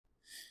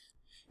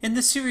In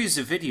this series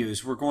of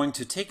videos, we're going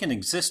to take an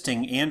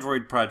existing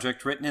Android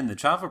project written in the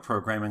Java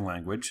programming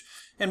language,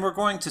 and we're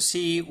going to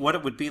see what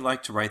it would be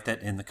like to write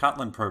that in the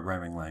Kotlin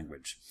programming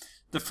language.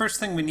 The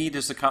first thing we need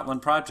is a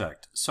Kotlin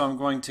project. So I'm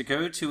going to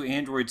go to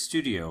Android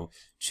Studio,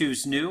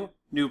 choose New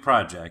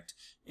Project,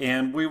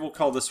 and we will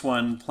call this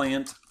one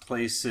Plant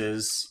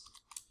Places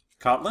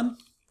Kotlin,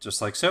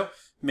 just like so.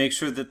 Make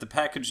sure that the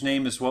package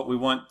name is what we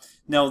want.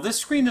 Now this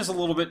screen is a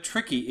little bit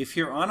tricky. If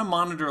you're on a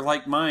monitor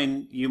like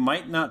mine, you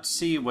might not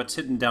see what's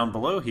hidden down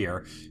below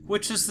here,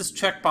 which is this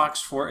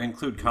checkbox for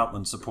Include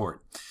Kotlin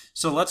Support.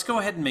 So let's go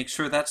ahead and make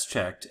sure that's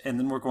checked, and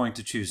then we're going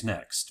to choose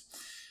Next.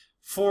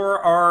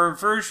 For our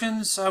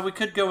versions, we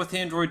could go with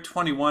Android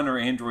 21 or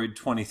Android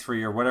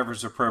 23 or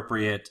whatever's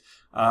appropriate.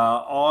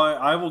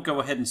 I will go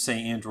ahead and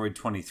say Android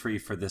 23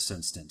 for this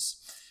instance.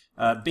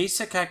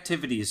 Basic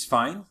activity is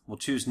fine. We'll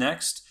choose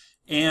Next.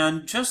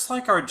 And just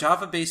like our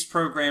Java-based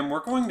program,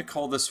 we're going to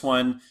call this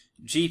one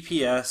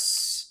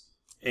GPS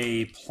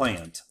a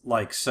plant,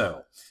 like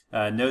so.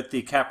 Note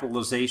the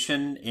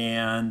capitalization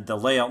and the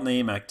layout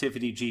name,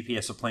 activity,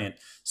 GPS a plant.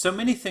 So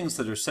many things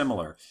that are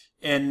similar.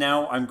 And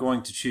now I'm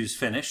going to choose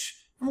Finish,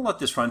 and we'll let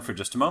this run for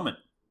just a moment.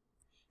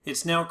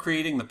 It's now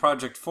creating the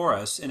project for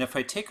us, and if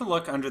I take a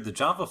look under the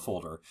Java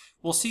folder,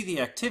 we'll see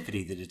the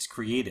activity that it's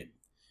created.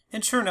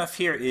 And sure enough,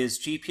 here is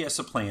GPS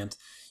a plant.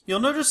 You'll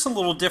notice a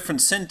little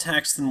different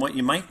syntax than what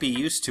you might be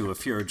used to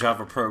if you're a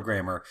Java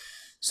programmer.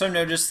 So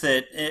notice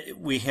that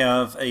we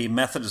have a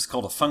method that's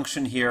called a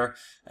function here.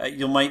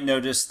 You might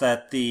notice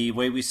that the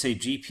way we say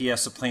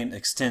GPS a plant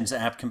extends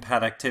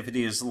app-compat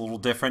activity is a little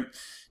different.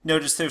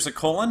 Notice there's a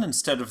colon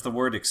instead of the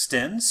word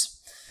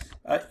extends.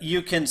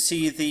 You can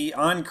see the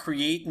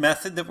onCreate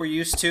method that we're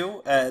used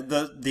to.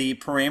 The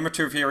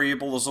parameter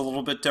variable is a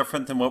little bit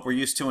different than what we're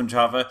used to in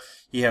Java.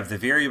 You have the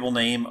variable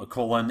name, a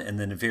colon, and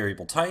then a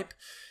variable type.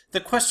 The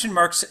question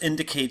marks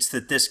indicates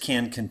that this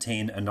can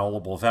contain a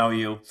nullable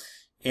value.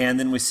 And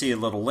then we see a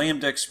little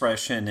lambda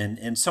expression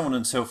and so on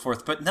and so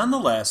forth. But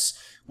nonetheless,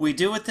 we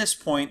do at this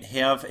point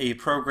have a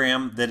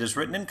program that is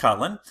written in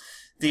Kotlin.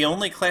 The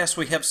only class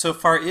we have so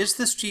far is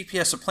this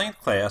GPS a plant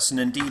class, and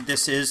indeed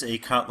this is a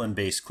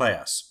Kotlin-based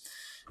class.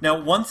 Now,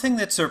 one thing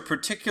that's a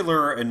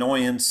particular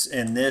annoyance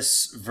in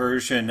this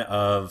version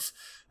of,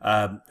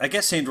 I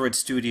guess, Android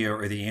Studio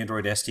or the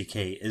Android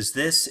SDK is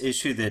this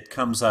issue that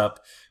comes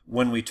up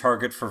when we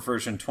target for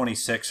version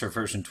 26 or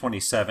version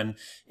 27.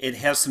 It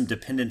has some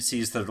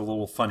dependencies that are a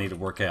little funny to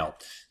work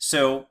out.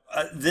 So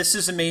this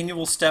is a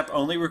manual step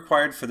only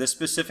required for this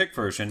specific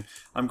version.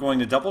 I'm going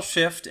to double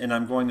shift and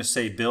I'm going to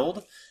say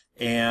build,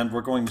 and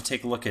we're going to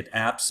take a look at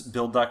apps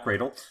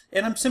build.gradle,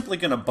 and I'm simply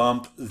going to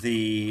bump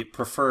the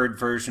preferred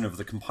version of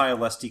the compile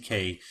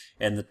SDK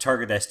and the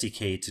target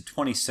SDK to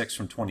 26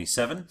 from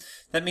 27.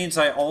 That means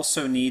I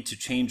also need to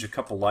change a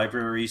couple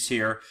libraries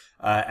here.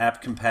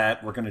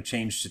 App-compat, we're going to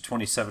change to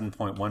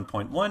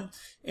 27.1.1,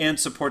 and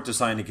support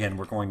design, again,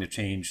 we're going to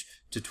change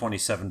to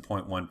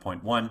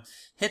 27.1.1.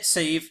 Hit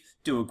save,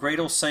 do a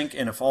Gradle sync,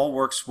 and if all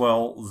works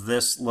well,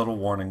 this little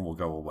warning will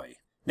go away.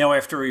 Now,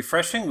 after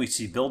refreshing, we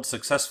see build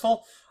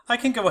successful. I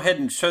can go ahead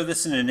and show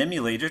this in an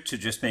emulator to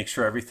just make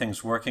sure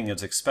everything's working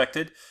as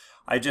expected.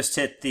 I just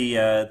hit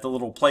the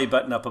little play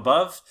button up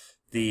above,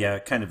 the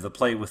kind of the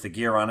play with the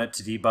gear on it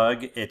to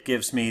debug. It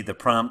gives me the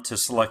prompt to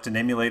select an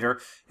emulator,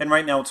 and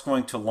right now it's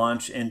going to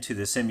launch into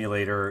this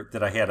emulator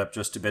that I had up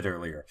just a bit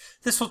earlier.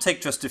 This will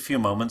take just a few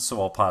moments, so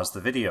I'll pause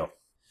the video.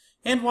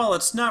 And while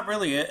it's not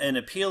really an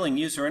appealing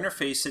user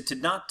interface, it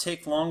did not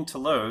take long to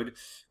load.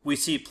 We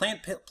see Plant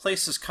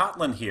Places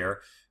Kotlin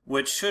here,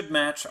 which should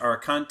match our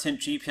content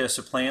GPS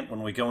a plant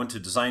when we go into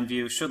design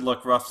view, should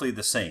look roughly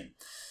the same.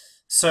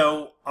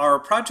 So our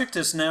project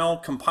is now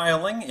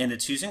compiling and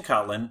it's using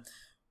Kotlin.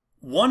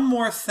 One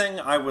more thing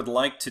I would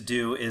like to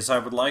do is I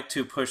would like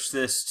to push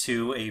this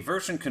to a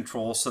version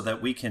control so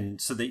that you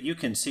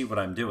can see what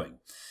I'm doing.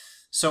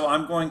 So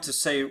I'm going to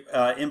say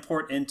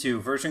import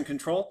into version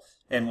control,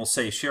 and we'll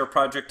say share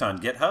project on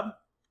GitHub.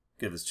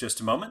 Give this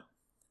just a moment.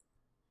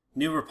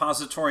 New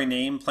repository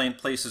name, Plant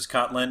Places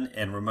Kotlin,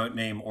 and remote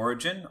name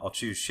origin. I'll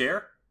choose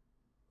share,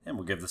 and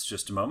we'll give this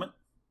just a moment.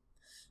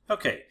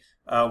 Okay,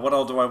 what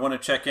all do I want to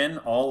check in?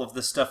 All of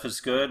this stuff is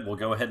good. We'll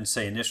go ahead and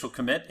say initial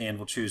commit, and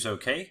we'll choose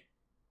OK.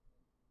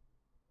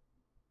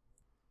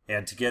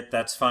 Add to Git,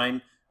 that's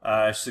fine.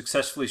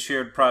 Successfully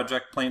shared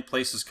project, Plant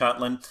Places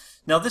Kotlin.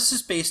 Now this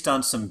is based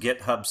on some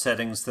GitHub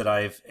settings that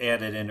I've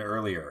added in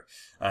earlier.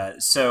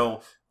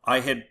 So I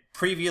had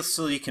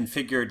previously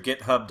configured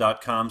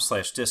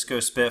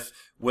github.com/discospiff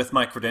with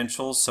my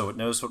credentials, so it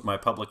knows what my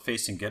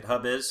public-facing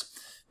GitHub is.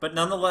 But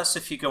nonetheless,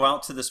 if you go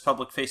out to this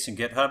public-facing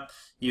GitHub,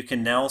 you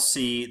can now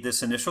see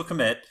this initial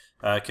commit,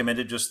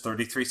 committed just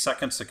 33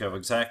 seconds ago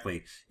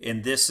exactly.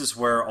 And this is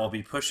where I'll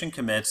be pushing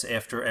commits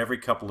after every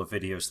couple of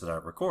videos that I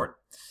record.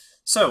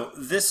 So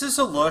this is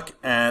a look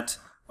at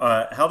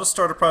how to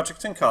start a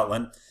project in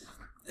Kotlin.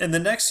 In the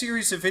next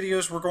series of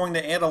videos, we're going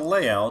to add a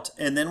layout,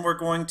 and then we're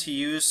going to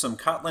use some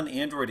Kotlin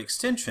Android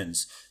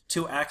extensions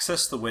to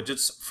access the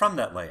widgets from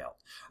that layout.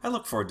 I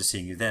look forward to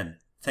seeing you then.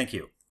 Thank you.